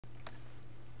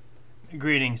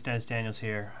Greetings, Dennis Daniels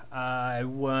here. I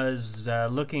was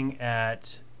looking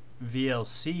at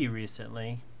VLC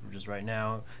recently, just right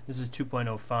now. This is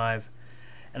 2.05,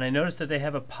 and I noticed that they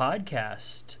have a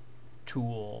podcast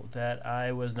tool that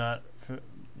I was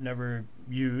never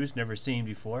used, never seen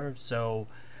before. So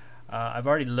I've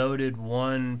already loaded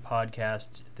one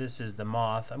podcast. This is the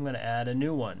Moth. I'm going to add a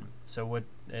new one. So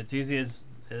it's easy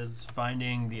as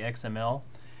finding the XML.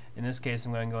 In this case,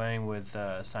 I'm going with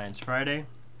Science Friday.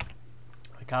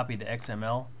 I copy the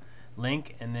XML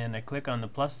link and then I click on the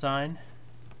plus sign,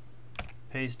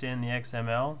 paste in the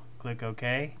XML, click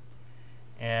OK,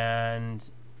 and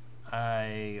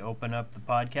I open up the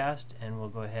podcast and we'll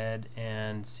go ahead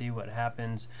and see what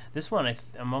happens. This one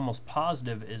I'm almost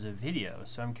positive is a video,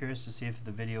 so I'm curious to see if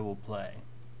the video will play.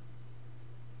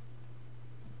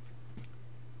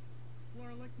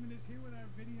 Laura Lichtman is here with our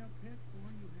video pick, or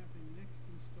you have the next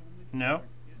installment. No,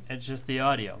 it's just the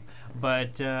audio.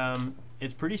 But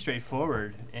it's pretty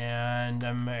straightforward, and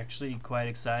I'm actually quite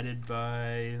excited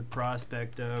by the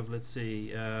prospect of, let's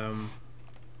see,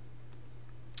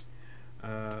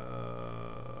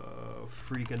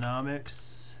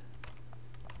 Freakonomics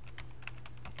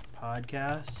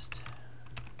podcast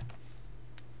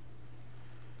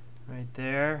right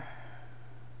there,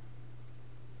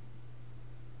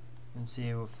 and see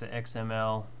if the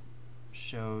XML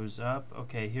shows up.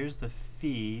 Okay, here's the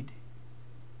feed,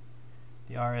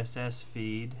 the RSS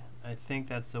feed. I think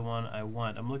that's the one I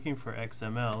want. I'm looking for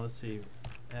XML. Let's see,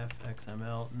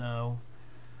 fxml. No.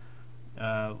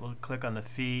 We'll click on the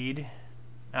feed.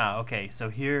 Okay, so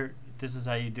here, this is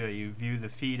how you do it. You view the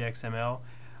feed XML,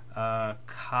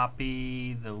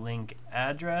 copy the link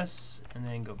address, and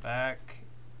then go back,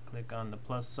 click on the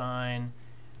plus sign,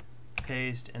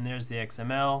 paste, and there's the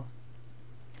XML.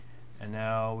 And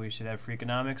now we should have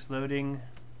Freakonomics loading,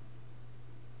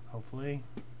 hopefully.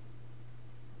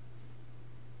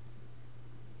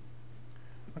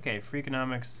 Okay,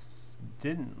 Freakonomics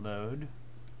didn't load.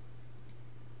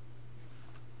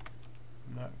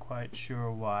 I'm not quite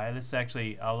sure why. This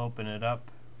actually, I'll open it up.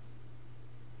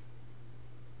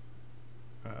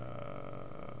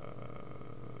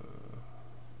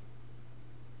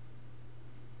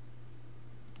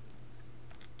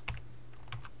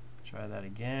 Try that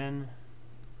again.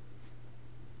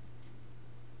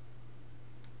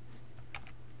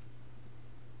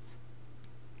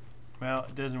 Well,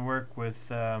 it doesn't work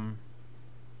with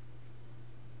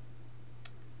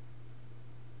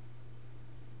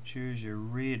choose your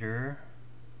reader.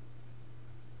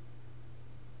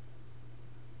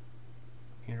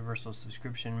 Universal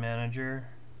Subscription Manager.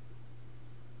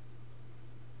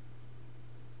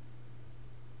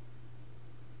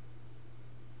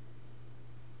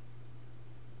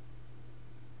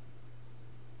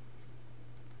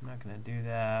 I'm not going to do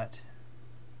that.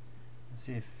 Let's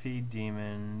see if feed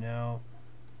daemon. No.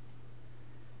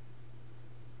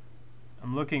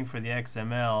 I'm looking for the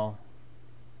XML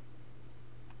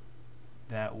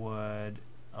that would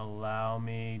allow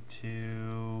me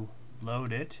to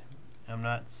load it. I'm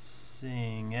not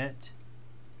seeing it.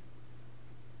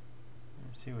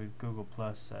 Let's see what Google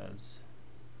Plus says.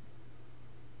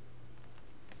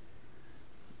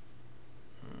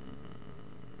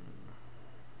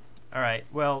 Alright,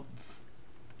 well,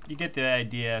 you get the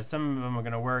idea. Some of them are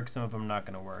going to work, some of them not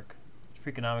going to work.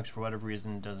 Freakonomics, for whatever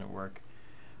reason, doesn't work.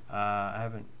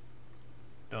 Don't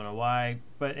know why,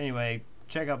 but anyway,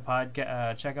 check out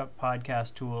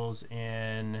podcast tools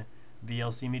in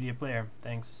VLC Media Player.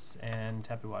 Thanks, and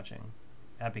happy watching,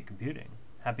 happy computing,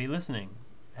 happy listening,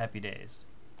 happy days.